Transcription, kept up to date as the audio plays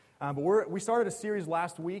We started a series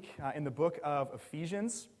last week in the book of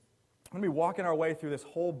Ephesians. We're going to be walking our way through this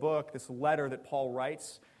whole book, this letter that Paul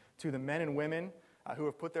writes to the men and women who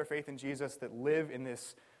have put their faith in Jesus that live in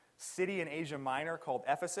this city in Asia Minor called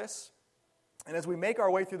Ephesus. And as we make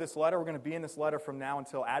our way through this letter, we're going to be in this letter from now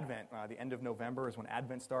until Advent. The end of November is when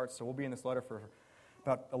Advent starts, so we'll be in this letter for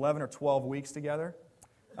about 11 or 12 weeks together.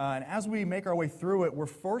 And as we make our way through it, we're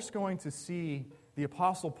first going to see the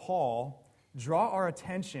Apostle Paul draw our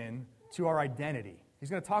attention to our identity. He's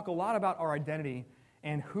going to talk a lot about our identity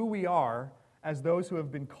and who we are as those who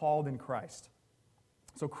have been called in Christ.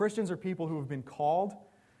 So Christians are people who have been called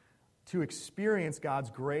to experience God's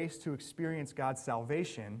grace, to experience God's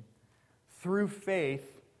salvation through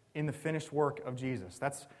faith in the finished work of Jesus.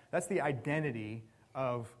 That's the identity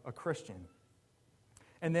of a Christian.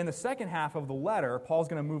 And then the second half of the letter, Paul's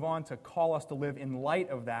going to move on to call us to live in light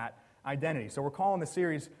of that identity. So we're calling the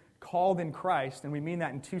series Called in Christ, and we mean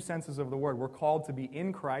that in two senses of the word. We're called to be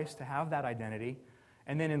in Christ, to have that identity,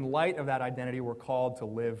 and then in light of that identity, we're called to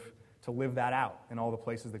live that out in all the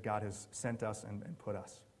places that God has sent us and put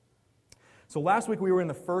us. So last week we were in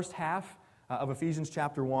the first half of Ephesians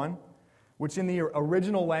chapter 1, which in the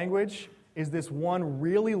original language is this one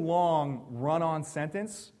really long run-on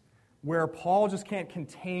sentence where Paul just can't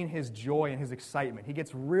contain his joy and his excitement. He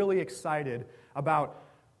gets really excited about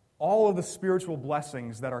all of the spiritual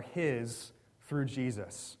blessings that are his through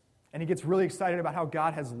Jesus. And he gets really excited about how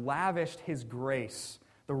God has lavished his grace,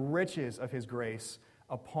 the riches of his grace,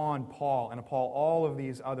 upon Paul and upon all of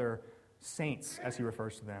these other saints, as he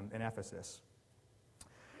refers to them, in Ephesus.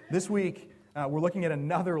 This week, we're looking at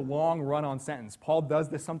another long run-on sentence. Paul does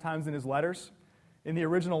this sometimes in his letters. In the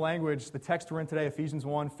original language, the text we're in today, Ephesians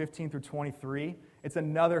 1, 15 through 23, it's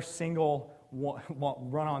another single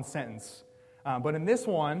run-on sentence. But in this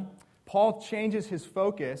one, Paul changes his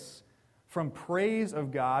focus from praise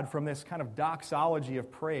of God, from this kind of doxology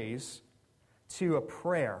of praise, to a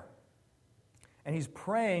prayer. And he's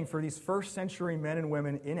praying for these first century men and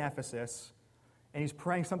women in Ephesus, and he's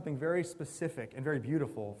praying something very specific and very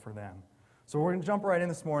beautiful for them. So we're going to jump right in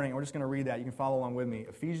this morning, and we're just going to read that. You can follow along with me.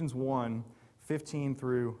 Ephesians 1, 15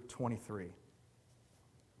 through 23.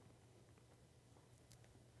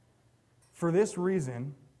 For this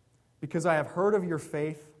reason, because I have heard of your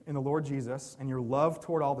faith in the Lord Jesus and your love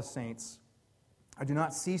toward all the saints, I do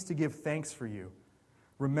not cease to give thanks for you,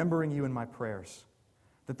 remembering you in my prayers,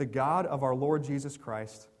 that the God of our Lord Jesus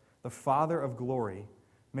Christ, the Father of glory,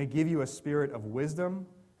 may give you a spirit of wisdom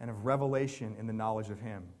and of revelation in the knowledge of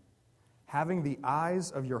him, having the eyes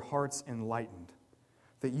of your hearts enlightened,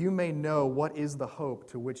 that you may know what is the hope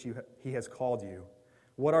to which he has called you,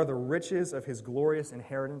 what are the riches of his glorious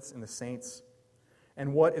inheritance in the saints,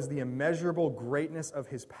 and what is the immeasurable greatness of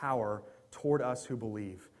his power toward us who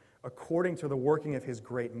believe, according to the working of his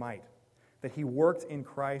great might, that he worked in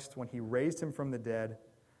Christ when he raised him from the dead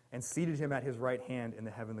and seated him at his right hand in the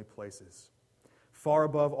heavenly places, far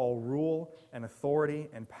above all rule and authority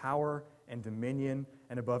and power and dominion,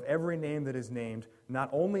 and above every name that is named, not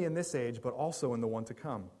only in this age, but also in the one to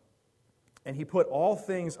come. And he put all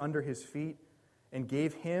things under his feet and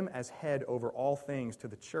gave him as head over all things to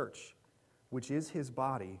the church, which is his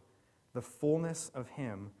body, the fullness of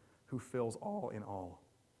him who fills all in all.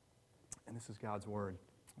 And this is God's word.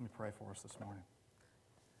 Let me pray for us this morning.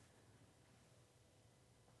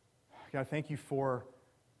 God, thank you for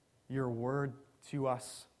your word to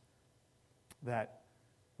us, that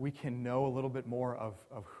we can know a little bit more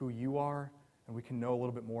of who you are, and we can know a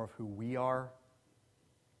little bit more of who we are,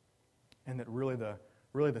 and that really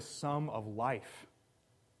the sum of life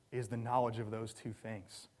is the knowledge of those two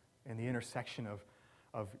things, and the intersection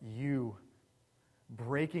of you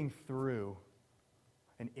breaking through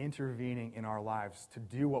and intervening in our lives to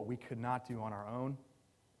do what we could not do on our own.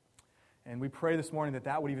 And we pray this morning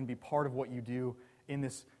that would even be part of what you do in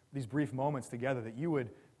these brief moments together, that you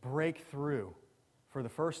would break through for the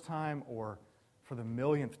first time or for the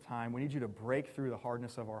millionth time. We need you to break through the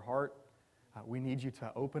hardness of our heart. We need you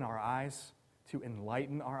to open our eyes, to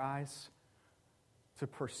enlighten our eyes, to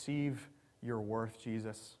perceive your worth,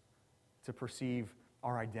 Jesus, to perceive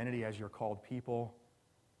our identity as your called people,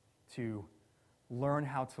 to learn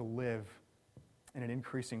how to live in an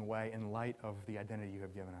increasing way in light of the identity you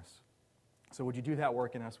have given us. So would you do that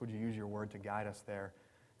work in us? Would you use your word to guide us there?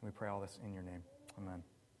 And we pray all this in your name. Amen.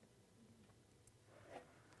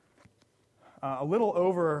 A little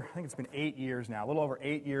over 8 years now, a little over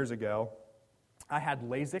 8 years ago, I had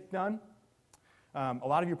LASIK done. A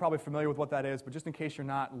lot of you are probably familiar with what that is, but just in case you're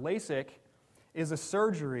not, LASIK is a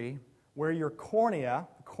surgery where your cornea,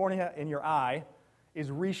 the cornea in your eye,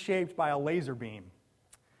 is reshaped by a laser beam.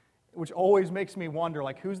 which always makes me wonder,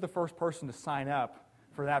 like, who's the first person to sign up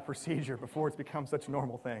for that procedure before it's become such a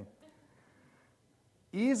normal thing?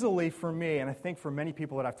 Easily for me, and I think for many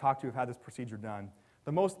people that I've talked to who've had this procedure done,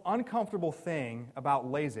 the most uncomfortable thing about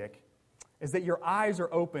LASIK is that your eyes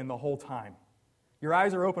are open the whole time. Your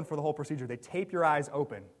eyes are open for the whole procedure. They tape your eyes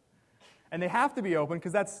open. And they have to be open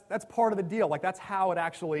because that's part of the deal. Like, that's how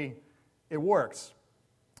it works.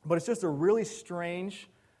 But it's just a really strange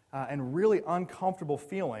and really uncomfortable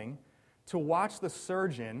feeling to watch the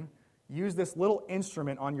surgeon use this little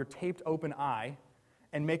instrument on your taped open eye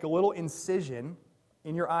and make a little incision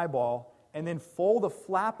in your eyeball and then fold a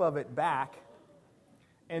flap of it back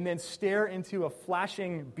and then stare into a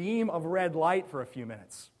flashing beam of red light for a few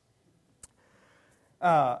minutes.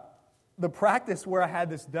 The practice where I had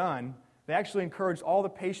this done, they actually encouraged all the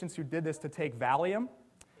patients who did this to take Valium.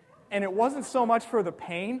 And it wasn't so much for the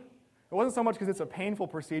pain. It wasn't so much because it's a painful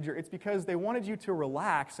procedure. It's because they wanted you to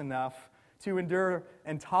relax enough to endure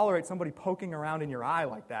and tolerate somebody poking around in your eye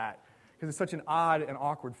like that, because it's such an odd and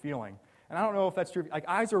awkward feeling. And I don't know if that's true. Like,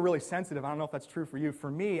 eyes are really sensitive. I don't know if that's true for you. For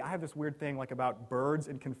me, I have this weird thing like about birds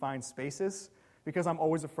in confined spaces because I'm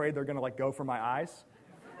always afraid they're going to go for my eyes.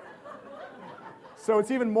 So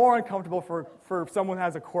it's even more uncomfortable for someone who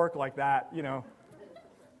has a quirk like that, you know.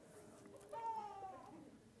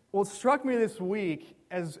 Well, it struck me this week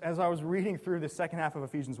as I was reading through the second half of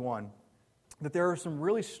Ephesians 1 that there are some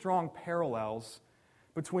really strong parallels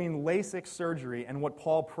between LASIK surgery and what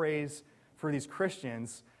Paul prays for these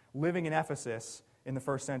Christians living in Ephesus in the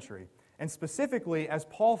first century. And specifically, as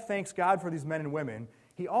Paul thanks God for these men and women,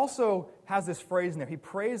 he also has this phrase in there. He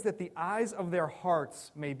prays that the eyes of their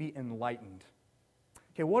hearts may be enlightened.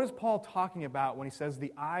 Okay, what is Paul talking about when he says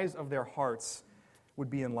the eyes of their hearts would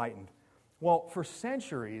be enlightened? Well, for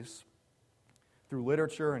centuries, through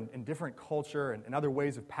literature and different culture and other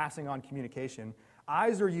ways of passing on communication,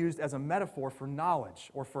 eyes are used as a metaphor for knowledge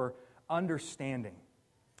or for understanding.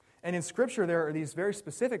 And in Scripture, there are these very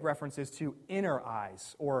specific references to inner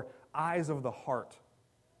eyes or eyes of the heart.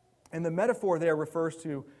 And the metaphor there refers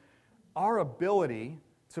to our ability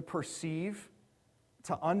to perceive,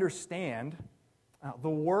 to understand the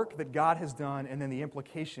work that God has done and then the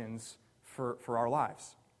implications for our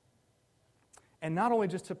lives. And not only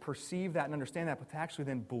just to perceive that and understand that, but to actually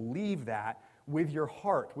then believe that with your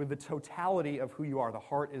heart, with the totality of who you are. The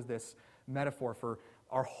heart is this metaphor for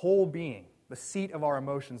our whole being, the seat of our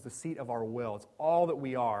emotions, the seat of our will. It's all that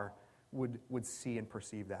we are would see and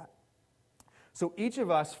perceive that. So each of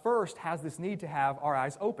us first has this need to have our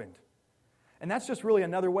eyes opened. And that's just really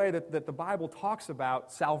another way that the Bible talks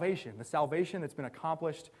about salvation, the salvation that's been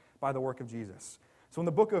accomplished by the work of Jesus. So in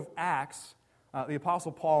the book of Acts, the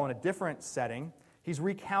Apostle Paul, in a different setting, he's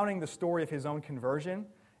recounting the story of his own conversion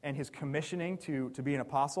and his commissioning to be an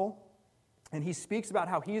apostle. And he speaks about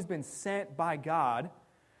how he has been sent by God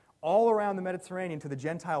all around the Mediterranean to the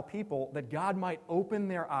Gentile people that God might open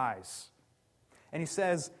their eyes. And he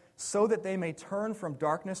says, so that they may turn from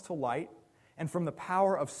darkness to light and from the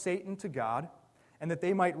power of Satan to God, and that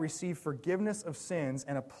they might receive forgiveness of sins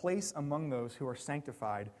and a place among those who are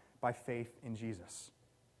sanctified by faith in Jesus.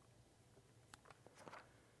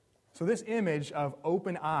 So this image of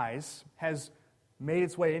open eyes has made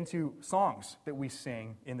its way into songs that we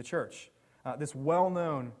sing in the church. This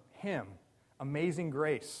well-known hymn, Amazing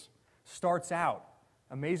Grace, starts out,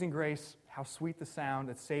 Amazing Grace, how sweet the sound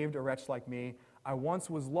that saved a wretch like me. I once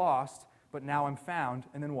was lost, but now I'm found.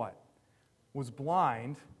 And then what? Was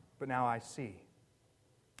blind, but now I see.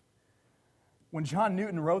 When John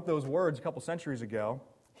Newton wrote those words a couple centuries ago,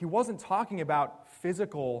 he wasn't talking about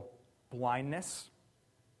physical blindness.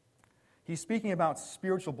 He's speaking about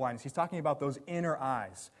spiritual blindness. He's talking about those inner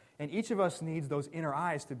eyes. And each of us needs those inner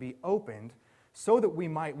eyes to be opened so that we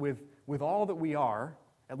might, with all that we are,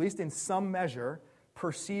 at least in some measure,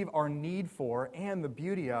 perceive our need for and the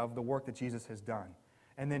beauty of the work that Jesus has done.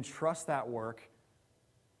 And then trust that work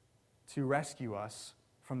to rescue us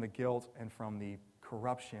from the guilt and from the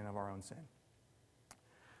corruption of our own sin.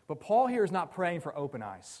 But Paul here is not praying for open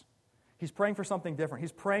eyes. He's praying for something different.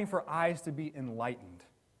 He's praying for eyes to be enlightened.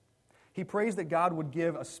 He prays that God would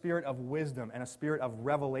give a spirit of wisdom and a spirit of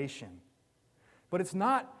revelation. But it's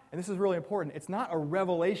not, and this is really important, it's not a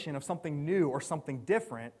revelation of something new or something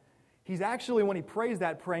different. He's actually, when he prays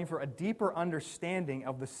that, praying for a deeper understanding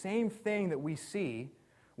of the same thing that we see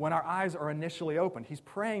when our eyes are initially opened. He's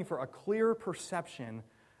praying for a clearer perception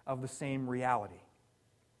of the same reality.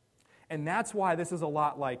 And that's why this is a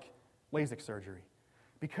lot like LASIK surgery,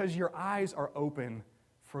 because your eyes are open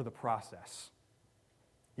for the process.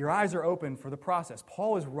 Your eyes are open for the process.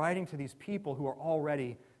 Paul is writing to these people who are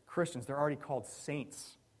already Christians. They're already called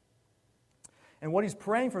saints. And what he's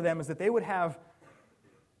praying for them is that they would have,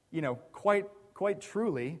 quite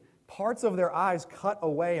truly, parts of their eyes cut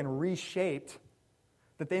away and reshaped,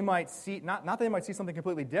 that they might see, not that they might see something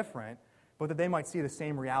completely different, but that they might see the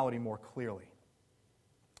same reality more clearly.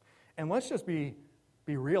 And let's just be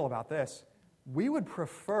real about this. We would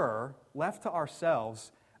prefer, left to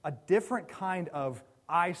ourselves, a different kind of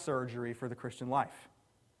eye surgery for the Christian life.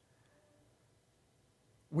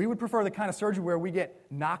 We would prefer the kind of surgery where we get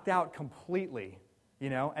knocked out completely,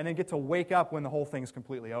 and then get to wake up when the whole thing's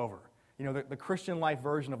completely over. The Christian life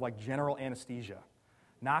version of like general anesthesia.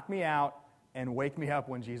 Knock me out and wake me up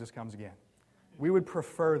when Jesus comes again. We would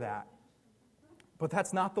prefer that. But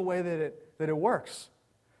that's not the way that it works.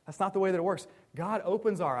 That's not the way that it works. God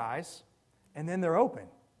opens our eyes, and then they're open.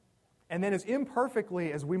 And then as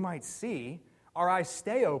imperfectly as we might see, our eyes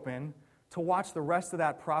stay open to watch the rest of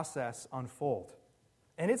that process unfold.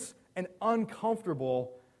 And it's an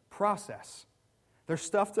uncomfortable process. There's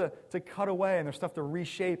stuff to cut away, and there's stuff to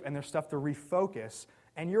reshape, and there's stuff to refocus,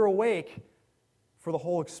 and you're awake for the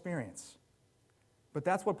whole experience. But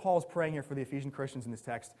that's what Paul is praying here for the Ephesian Christians in this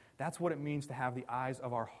text. That's what it means to have the eyes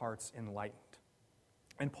of our hearts enlightened.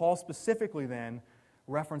 And Paul specifically then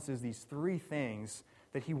references these three things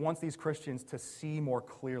that he wants these Christians to see more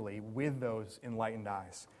clearly with those enlightened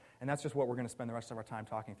eyes. And that's just what we're going to spend the rest of our time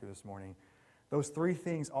talking through this morning. Those three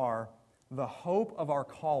things are the hope of our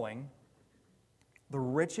calling, the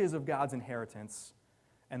riches of God's inheritance,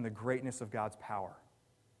 and the greatness of God's power.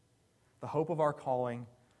 The hope of our calling,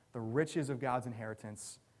 the riches of God's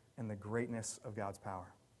inheritance, and the greatness of God's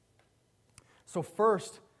power. So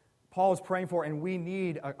first, Paul is praying for, and we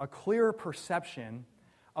need a clearer perception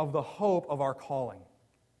of the hope of our calling.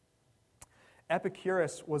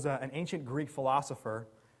 Epicurus was an ancient Greek philosopher,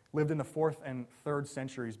 lived in the 4th and 3rd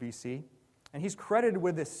centuries BC, and he's credited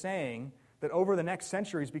with this saying that over the next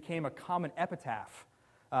centuries became a common epitaph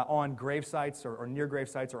on grave sites or near grave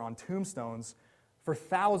sites or on tombstones for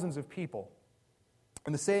thousands of people.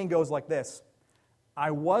 And the saying goes like this: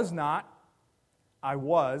 I was not, I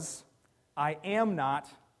was, I am not,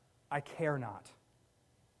 I care not.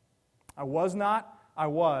 I was not, I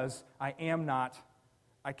was, I am not,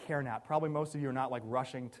 I care not. Probably most of you are not like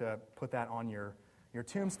rushing to put that on your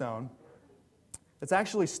tombstone. It's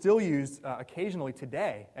actually still used occasionally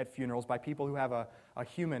today at funerals by people who have a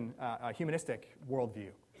humanistic worldview.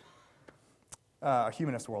 A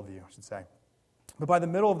humanist worldview, I should say. But by the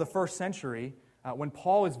middle of the 1st century, when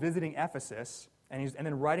Paul is visiting Ephesus and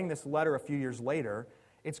then writing this letter a few years later,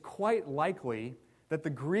 it's quite likely that the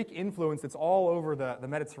Greek influence that's all over the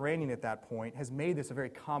Mediterranean at that point has made this a very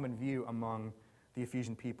common view among the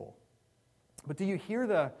Ephesian people. But do you hear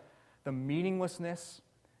the meaninglessness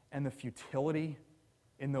and the futility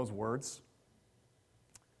in those words?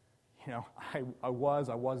 I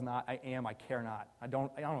was not, I am, I care not. I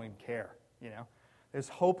don't even care, There's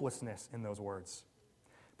hopelessness in those words.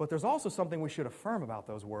 But there's also something we should affirm about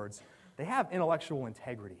those words. They have intellectual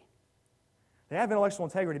integrity. They have intellectual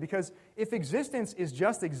integrity because if existence is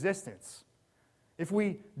just existence, if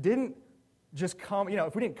we didn't just come,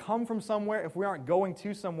 if we didn't come from somewhere, if we aren't going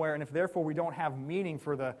to somewhere, and if therefore we don't have meaning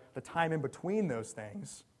for the time in between those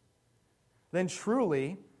things, then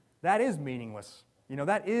truly that is meaningless.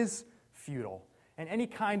 That is futile. And any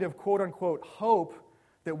kind of quote-unquote hope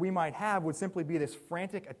that we might have would simply be this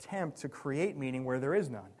frantic attempt to create meaning where there is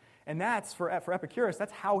none. And that's, for Epicurus,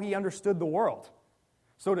 that's how he understood the world.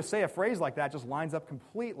 So to say a phrase like that just lines up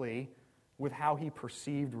completely with how he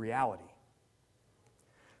perceived reality.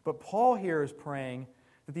 But Paul here is praying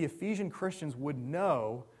that the Ephesian Christians would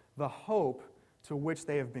know the hope to which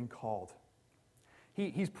they have been called.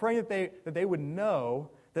 He's praying that they would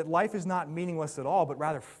know that life is not meaningless at all, but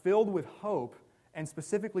rather filled with hope, and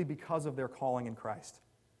specifically because of their calling in Christ.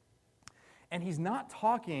 And he's not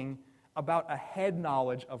talking about a head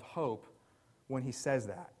knowledge of hope when he says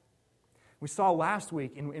that. We saw last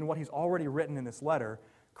week in what he's already written in this letter,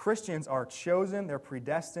 Christians are chosen, they're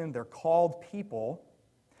predestined, they're called people,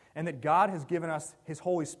 and that God has given us His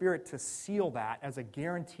Holy Spirit to seal that as a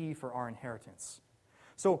guarantee for our inheritance.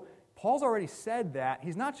 So Paul's already said that.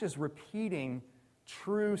 He's not just repeating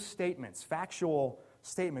true statements, factual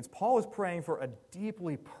statements. Paul is praying for a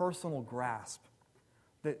deeply personal grasp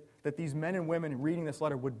that these men and women reading this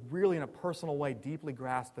letter would really, in a personal way, deeply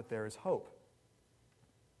grasp that there is hope.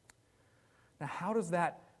 Now, how does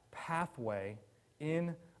that pathway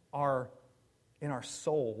in our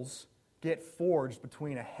souls get forged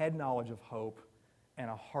between a head knowledge of hope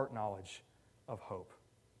and a heart knowledge of hope?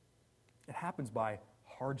 It happens by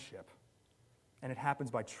hardship, and it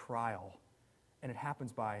happens by trial, and it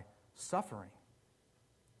happens by suffering.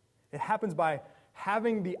 It happens by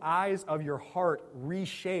having the eyes of your heart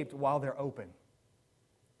reshaped while they're open.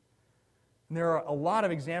 And there are a lot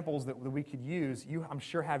of examples that we could use. You, I'm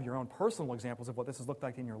sure, have your own personal examples of what this has looked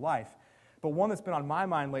like in your life. But one that's been on my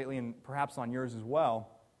mind lately, and perhaps on yours as well,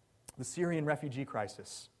 the Syrian refugee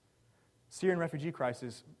crisis. Syrian refugee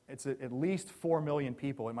crisis, it's at least 4 million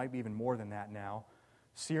people, it might be even more than that now,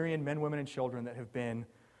 Syrian men, women, and children that have been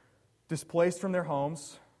displaced from their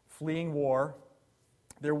homes, fleeing war.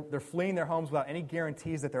 They're fleeing their homes without any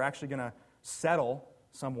guarantees that they're actually going to settle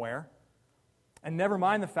somewhere. And never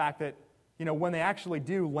mind the fact that, when they actually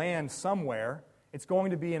do land somewhere, it's going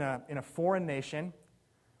to be in a foreign nation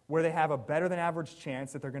where they have a better than average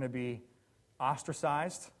chance that they're going to be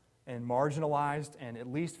ostracized and marginalized, and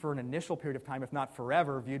at least for an initial period of time, if not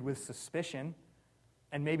forever, viewed with suspicion,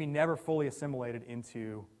 and maybe never fully assimilated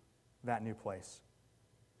into that new place.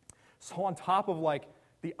 So on top of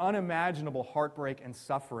the unimaginable heartbreak and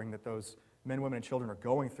suffering that those men, women, and children are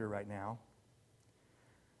going through right now,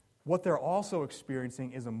 what they're also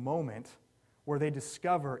experiencing is a moment where they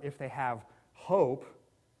discover if they have hope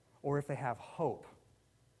or if they have hope.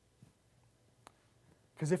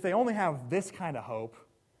 Because if they only have this kind of hope,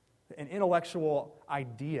 an intellectual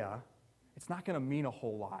idea, it's not going to mean a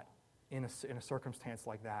whole lot in a circumstance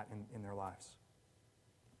like that in their lives.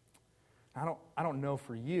 I don't know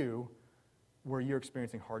for you where you're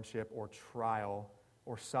experiencing hardship or trial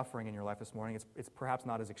or suffering in your life this morning. It's perhaps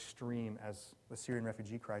not as extreme as the Syrian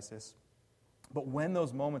refugee crisis. But when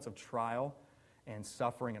those moments of trial and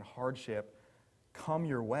suffering and hardship come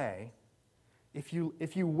your way, if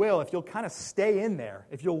you'll kind of stay in there,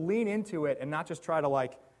 if you'll lean into it and not just try to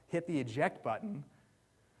hit the eject button,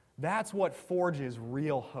 that's what forges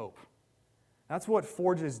real hope. That's what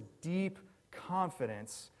forges deep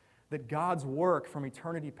confidence that God's work from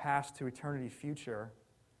eternity past to eternity future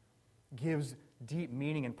gives deep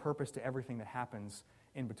meaning and purpose to everything that happens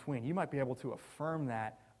in between. You might be able to affirm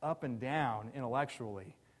that up and down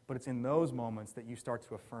intellectually, but it's in those moments that you start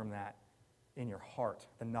to affirm that in your heart,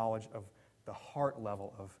 the knowledge of the heart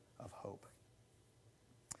level of hope.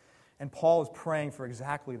 And Paul is praying for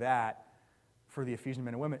exactly that for the Ephesian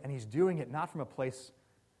men and women, and he's doing it not from a place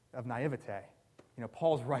of naivete.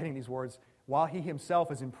 Paul's writing these words while he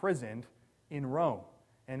himself is imprisoned in Rome.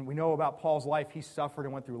 And we know about Paul's life, he suffered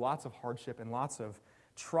and went through lots of hardship and lots of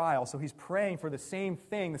trial. So he's praying for the same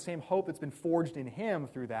thing, the same hope that's been forged in him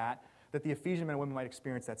through that the Ephesian men and women might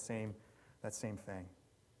experience that same thing.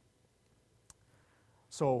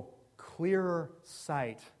 So clearer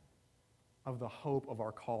sight of the hope of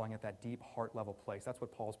our calling at that deep heart level place. That's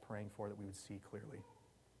what Paul's praying for, that we would see clearly.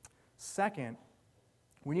 Second,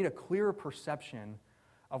 we need a clearer perception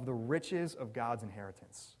of the riches of God's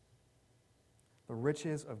inheritance. The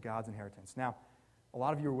riches of God's inheritance. Now, a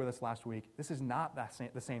lot of you were with us last week. This is not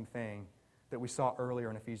the same thing that we saw earlier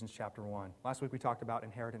in Ephesians chapter 1. Last week we talked about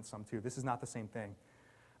inheritance some too. This is not the same thing.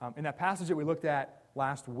 In that passage that we looked at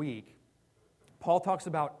last week, Paul talks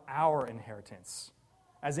about our inheritance,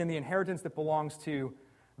 as in the inheritance that belongs to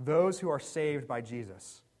those who are saved by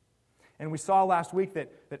Jesus. And we saw last week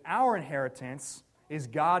that our inheritance is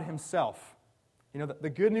God himself. The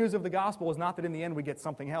good news of the gospel is not that in the end we get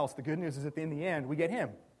something else. The good news is that in the end we get him.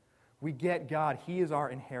 We get God. He is our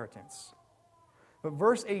inheritance. But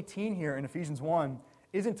verse 18 here in Ephesians 1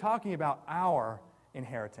 isn't talking about our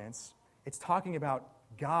inheritance. It's talking about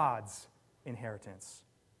God's inheritance.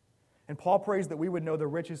 And Paul prays that we would know the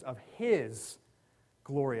riches of his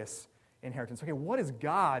glorious inheritance. Okay, what is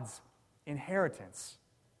God's inheritance?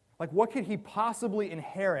 What could he possibly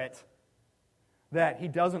inherit that he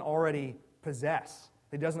doesn't already possess,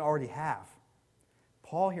 that he doesn't already have?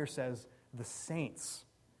 Paul here says the saints,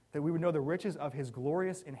 that we would know the riches of his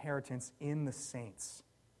glorious inheritance in the saints.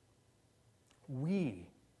 We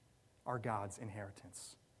are God's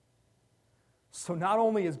inheritance. So not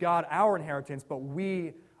only is God our inheritance, but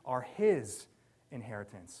we are his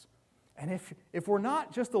inheritance. And if we're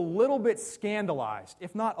not just a little bit scandalized,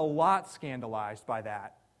 if not a lot scandalized by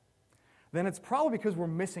that, then it's probably because we're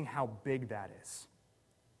missing how big that is.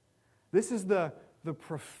 This is the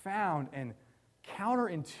profound and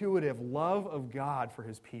counterintuitive love of God for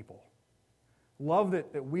his people. Love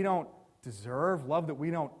that we don't deserve, love that we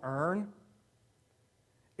don't earn.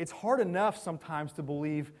 It's hard enough sometimes to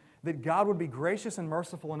believe that God would be gracious and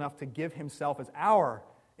merciful enough to give himself as our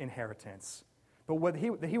inheritance. But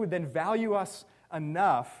that he would then value us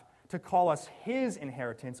enough to call us his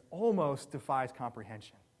inheritance almost defies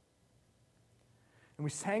comprehension. And we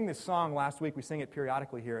sang this song last week. We sing it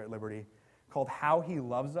periodically here at Liberty called How He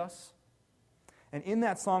Loves Us. And in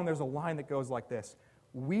that song, there's a line that goes like this: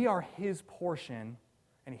 we are his portion,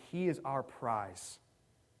 and he is our prize.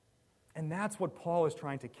 And that's what Paul is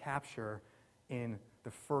trying to capture in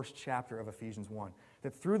the first chapter of Ephesians 1.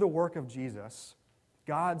 That through the work of Jesus,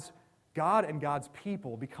 God and God's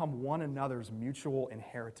people become one another's mutual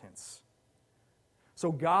inheritance.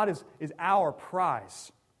 So God is our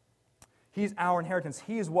prize. He's our inheritance.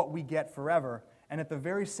 He is what we get forever. And at the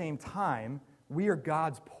very same time, we are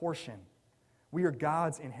God's portion. We are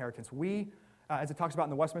God's inheritance. We, as it talks about in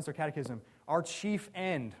the Westminster Catechism, our chief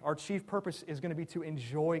end, our chief purpose is going to be to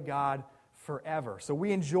enjoy God forever. So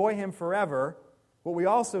we enjoy Him forever. What we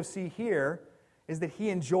also see here is that He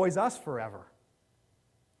enjoys us forever.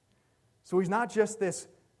 So He's not just this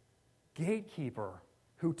gatekeeper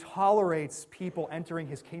who tolerates people entering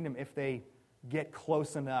His kingdom if they get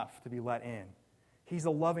close enough to be let in. He's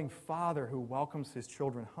a loving Father who welcomes His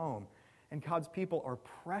children home. And God's people are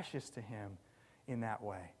precious to Him in that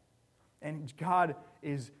way. And God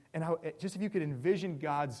is, just if you could envision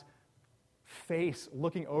God's face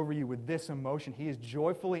looking over you with this emotion, He is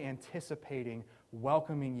joyfully anticipating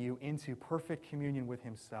welcoming you into perfect communion with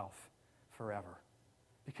Himself forever.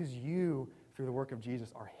 Because you, through the work of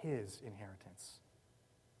Jesus, are His inheritance.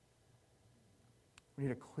 We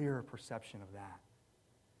need a clearer perception of that.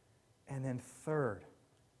 And then third,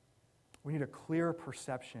 we need a clearer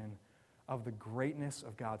perception of the greatness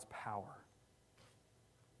of God's power.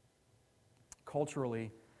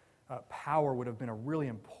 Culturally, power would have been a really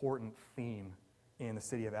important theme in the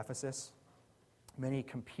city of Ephesus. Many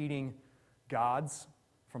competing gods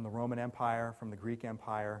from the Roman Empire, from the Greek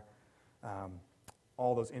Empire,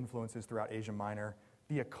 all those influences throughout Asia Minor.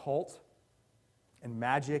 The occult and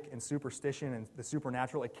magic and superstition and the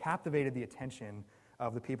supernatural, it captivated the attention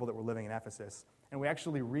of the people that were living in Ephesus. And we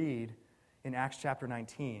actually read in Acts chapter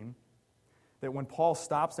 19 that when Paul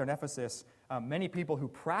stops there in Ephesus, many people who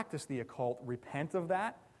practice the occult repent of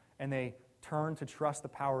that, and they turn to trust the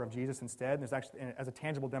power of Jesus instead. And there's actually, as a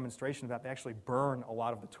tangible demonstration of that, they actually burn a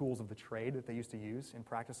lot of the tools of the trade that they used to use in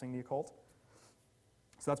practicing the occult.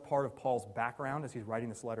 So that's part of Paul's background as he's writing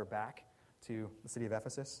this letter back to the city of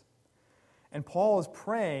Ephesus. And Paul is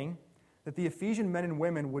praying that the Ephesian men and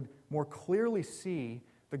women would more clearly see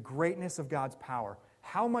the greatness of God's power.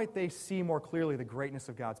 How might they see more clearly the greatness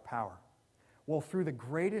of God's power? Well, through the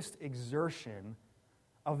greatest exertion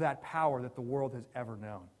of that power that the world has ever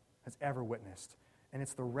known, has ever witnessed. And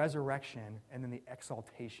it's the resurrection and then the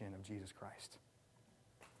exaltation of Jesus Christ.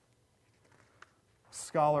 A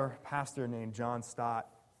scholar, pastor named John Stott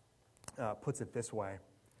puts it this way.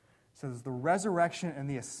 He says, the resurrection and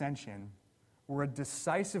the ascension were a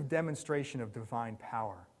decisive demonstration of divine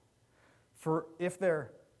power. For if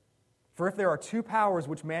there are two powers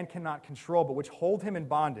which man cannot control, but which hold him in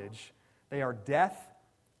bondage, they are death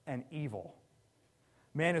and evil.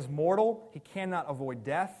 Man is mortal, he cannot avoid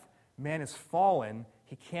death. Man is fallen,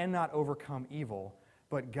 he cannot overcome evil.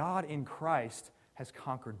 But God in Christ has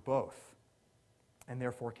conquered both, and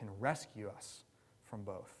therefore can rescue us from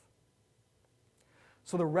both.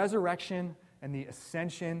 So the resurrection and the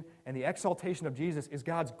ascension and the exaltation of Jesus is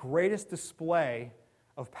God's greatest display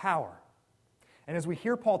of power. And as we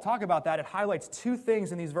hear Paul talk about that, it highlights two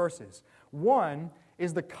things in these verses. One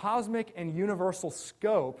is the cosmic and universal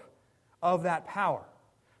scope of that power.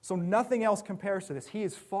 So nothing else compares to this. He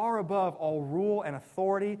is far above all rule and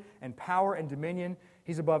authority and power and dominion.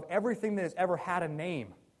 He's above everything that has ever had a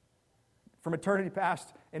name from eternity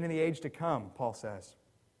past and in the age to come, Paul says.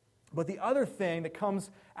 But the other thing that comes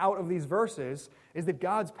out of these verses is that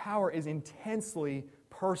God's power is intensely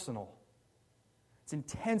personal. It's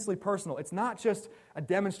intensely personal. It's not just a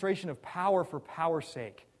demonstration of power for power's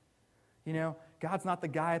sake. You know, God's not the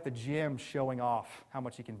guy at the gym showing off how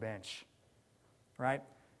much he can bench, right?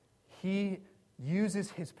 He uses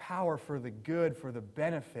His power for the good, for the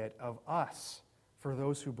benefit of us, for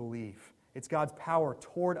those who believe. It's God's power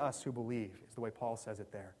toward us who believe, is the way Paul says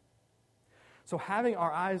it there. So having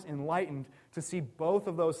our eyes enlightened to see both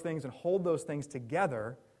of those things and hold those things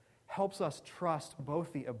together helps us trust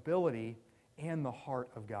both the ability and the heart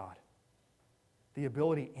of God. The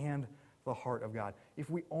ability and the heart of God. If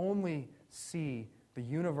we only see the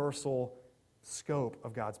universal scope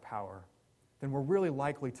of God's power, then we're really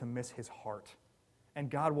likely to miss His heart.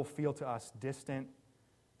 And God will feel to us distant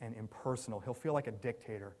and impersonal. He'll feel like a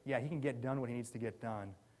dictator. Yeah, He can get done what He needs to get done,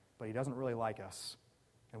 but He doesn't really like us,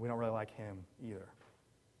 and we don't really like Him either.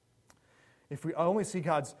 If we only see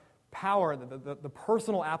God's power, the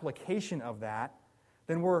personal application of that,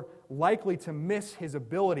 then we're likely to miss His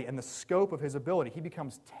ability and the scope of His ability. He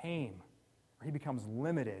becomes tame, or He becomes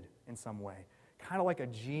limited in some way, kind of like a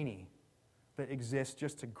genie that exists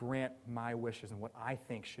just to grant my wishes and what I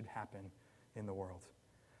think should happen in the world.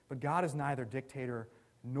 But God is neither dictator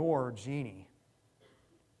nor genie.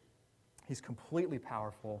 He's completely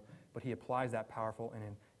powerful, but he applies that powerful in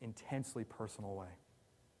an intensely personal way.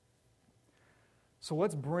 So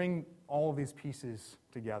let's bring all of these pieces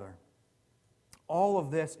together. All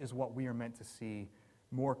of this is what we are meant to see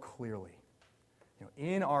more clearly.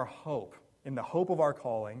 In our hope, in the hope of our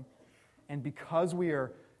calling, and because we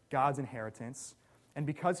are God's inheritance, and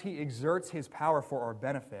because he exerts his power for our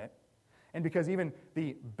benefit, and because even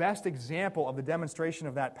the best example of the demonstration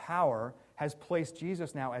of that power has placed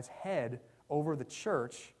Jesus now as head over the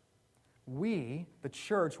church, we, the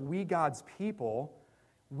church, we God's people,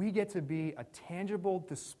 we get to be a tangible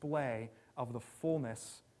display of the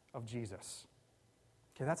fullness of Jesus.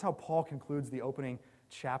 Okay, that's how Paul concludes the opening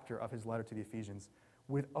chapter of his letter to the Ephesians.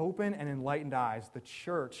 With open and enlightened eyes, the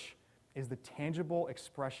church is the tangible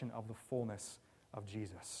expression of the fullness of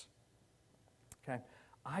Jesus. Okay,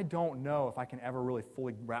 I don't know if I can ever really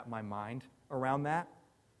fully wrap my mind around that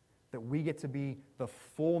we get to be the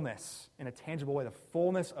fullness, in a tangible way, the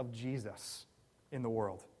fullness of Jesus in the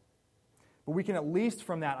world. But we can at least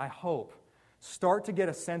from that, I hope, start to get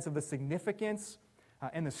a sense of the significance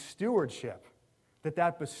and the stewardship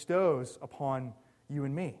that bestows upon you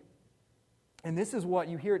and me. And this is what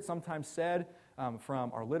you hear it sometimes said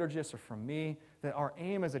from our liturgists or from me, that our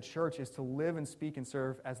aim as a church is to live and speak and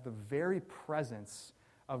serve as the very presence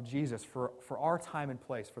of Jesus for our time and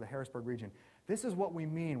place, for the Harrisburg region. This is what we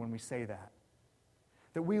mean when we say that.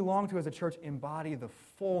 That we long to, as a church, embody the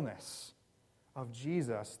fullness of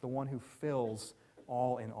Jesus, the one who fills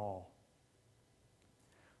all in all.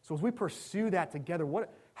 So as we pursue that together,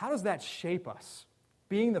 how does that shape us?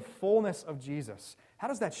 Being the fullness of Jesus, how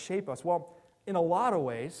does that shape us? Well, in a lot of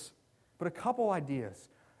ways, but a couple ideas.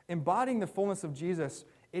 Embodying the fullness of Jesus,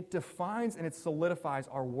 it defines and it solidifies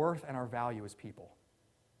our worth and our value as people.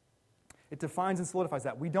 It defines and solidifies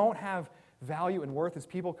that. We don't have value and worth as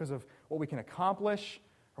people because of what we can accomplish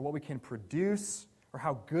or what we can produce or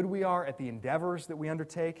how good we are at the endeavors that we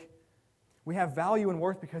undertake. We have value and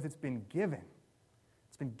worth because it's been given.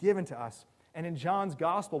 It's been given to us. And in John's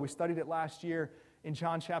gospel, we studied it last year, in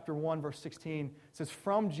John chapter 1, verse 16, it says,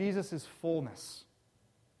 "From Jesus' fullness,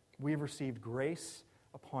 we've received grace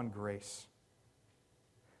upon grace."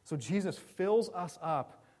 So Jesus fills us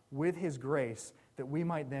up with his grace that we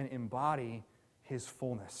might then embody his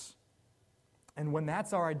fullness. And when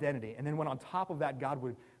that's our identity, and then when on top of that God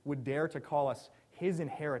would dare to call us his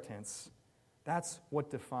inheritance, that's what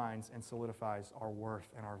defines and solidifies our worth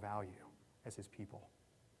and our value as his people.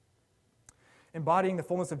 Embodying the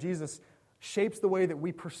fullness of Jesus shapes the way that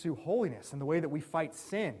we pursue holiness and the way that we fight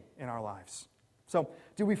sin in our lives. So,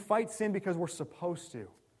 do we fight sin because we're supposed to?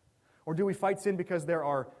 Or do we fight sin because there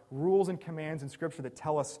are rules and commands in Scripture that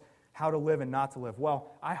tell us how to live and not to live?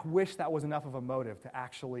 Well, I wish that was enough of a motive to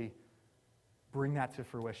actually bring that to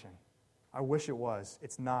fruition. I wish it was.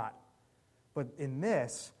 It's not. But in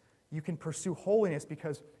this, you can pursue holiness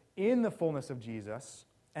because in the fullness of Jesus,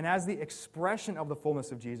 and as the expression of the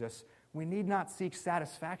fullness of Jesus, we need not seek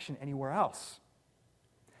satisfaction anywhere else.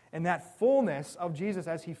 And that fullness of Jesus,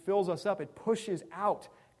 as he fills us up, it pushes out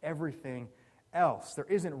everything else. There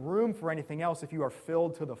isn't room for anything else if you are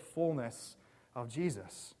filled to the fullness of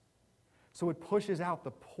Jesus. So it pushes out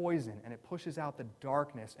the poison, and it pushes out the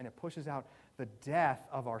darkness, and it pushes out the death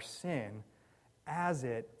of our sin as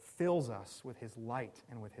it fills us with his light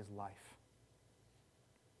and with his life.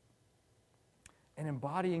 And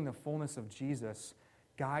embodying the fullness of Jesus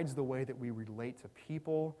guides the way that we relate to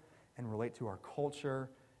people and relate to our culture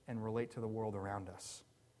and relate to the world around us.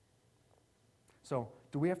 So,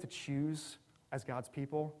 do we have to choose as God's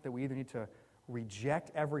people that we either need to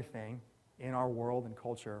reject everything in our world and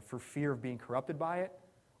culture for fear of being corrupted by it,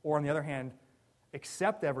 or on the other hand,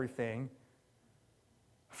 accept everything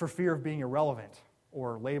for fear of being irrelevant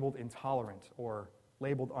or labeled intolerant or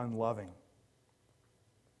labeled unloving?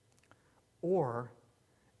 Or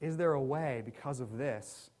is there a way, because of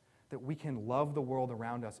this, that we can love the world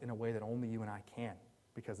around us in a way that only you and I can,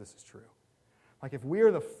 because this is true? Like, if we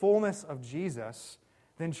are the fullness of Jesus,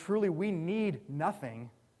 then truly we need nothing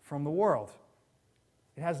from the world.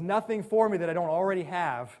 It has nothing for me that I don't already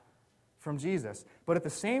have from Jesus. But at the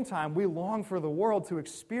same time, we long for the world to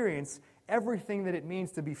experience everything that it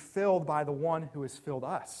means to be filled by the one who has filled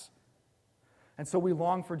us. And so we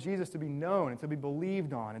long for Jesus to be known and to be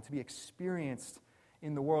believed on and to be experienced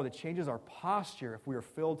in the world. It changes our posture if we are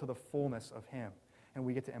filled to the fullness of him, and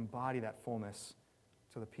we get to embody that fullness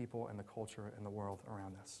to the people and the culture and the world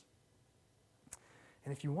around us.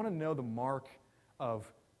 And if you want to know the mark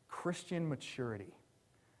of Christian maturity,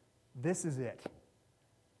 this is it.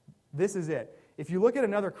 This is it. If you look at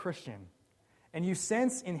another Christian and you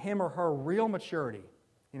sense in him or her real maturity,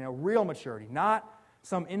 real maturity, not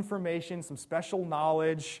some information, some special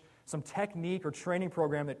knowledge, some technique or training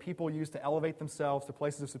program that people use to elevate themselves to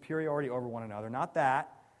places of superiority over one another. Not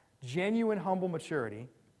that. Genuine, humble maturity.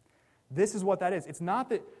 This is what that is. It's not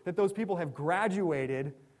that those people have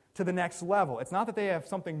graduated to the next level. It's not that they have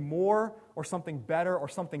something more or something better or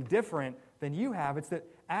something different than you have. It's that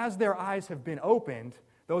as their eyes have been opened,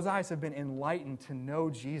 those eyes have been enlightened to know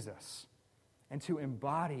Jesus and to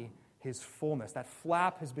embody his fullness. That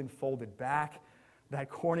flap has been folded back. That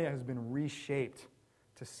cornea has been reshaped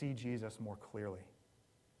to see Jesus more clearly.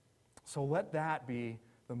 So let that be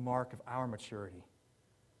the mark of our maturity.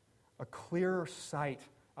 A clearer sight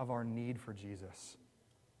of our need for Jesus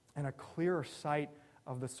and a clearer sight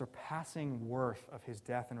of the surpassing worth of his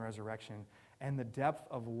death and resurrection and the depth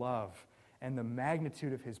of love and the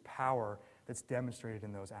magnitude of his power that's demonstrated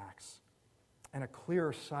in those acts. And a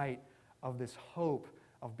clearer sight of this hope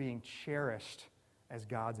of being cherished as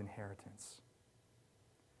God's inheritance.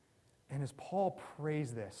 And as Paul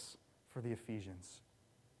prays this for the Ephesians,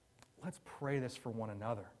 let's pray this for one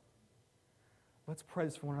another. Let's pray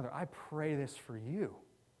this for one another. I pray this for you.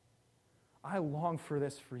 I long for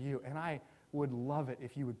this for you, and I would love it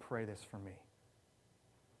if you would pray this for me.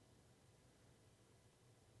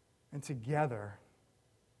 And together,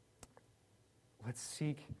 let's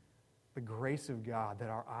seek the grace of God that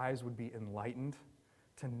our eyes would be enlightened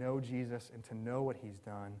to know Jesus and to know what he's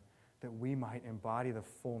done, that we might embody the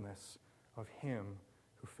fullness of him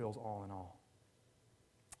who fills all in all.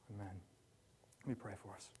 Amen. Let me pray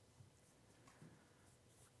for us.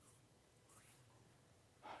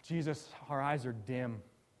 Jesus, our eyes are dim.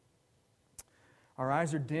 Our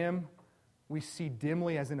eyes are dim. We see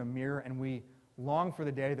dimly as in a mirror, and we long for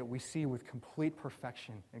the day that we see with complete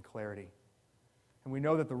perfection and clarity. And we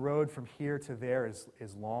know that the road from here to there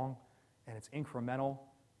is long, and it's incremental,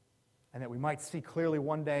 and that we might see clearly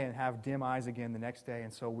one day and have dim eyes again the next day.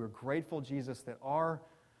 And so we're grateful, Jesus, that our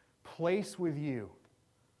place with you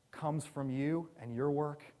comes from you and your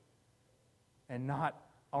work, and not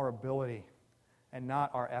our ability and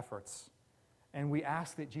not our efforts. And we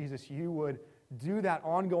ask that, Jesus, you would do that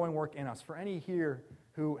ongoing work in us. For any here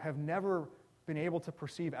who have never been able to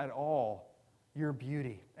perceive at all your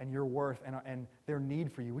beauty and your worth and their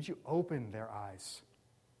need for you, would you open their eyes?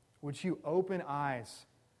 Would you open eyes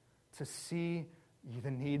to see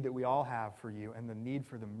the need that we all have for you and the need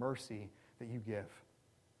for the mercy that you give?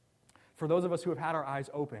 For those of us who have had our eyes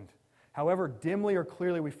opened, however dimly or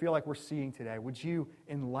clearly we feel like we're seeing today, would you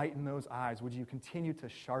enlighten those eyes? Would you continue to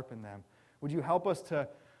sharpen them? Would you help us to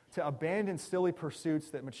abandon silly pursuits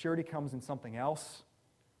that maturity comes in something else?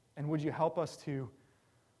 And would you help us to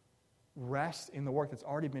rest in the work that's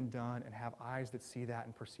already been done and have eyes that see that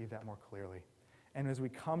and perceive that more clearly? And as we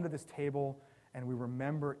come to this table and we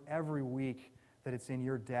remember every week that it's in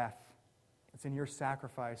your death, it's in your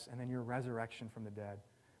sacrifice, and then your resurrection from the dead,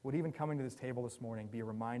 would even coming to this table this morning be a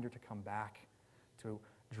reminder to come back, to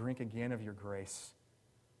drink again of your grace,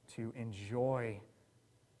 to enjoy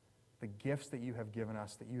the gifts that you have given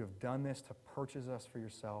us, that you have done this to purchase us for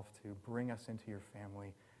yourself, to bring us into your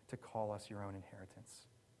family, to call us your own inheritance.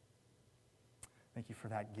 Thank you for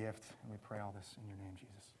that gift, and we pray all this in your name,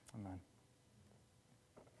 Jesus. Amen.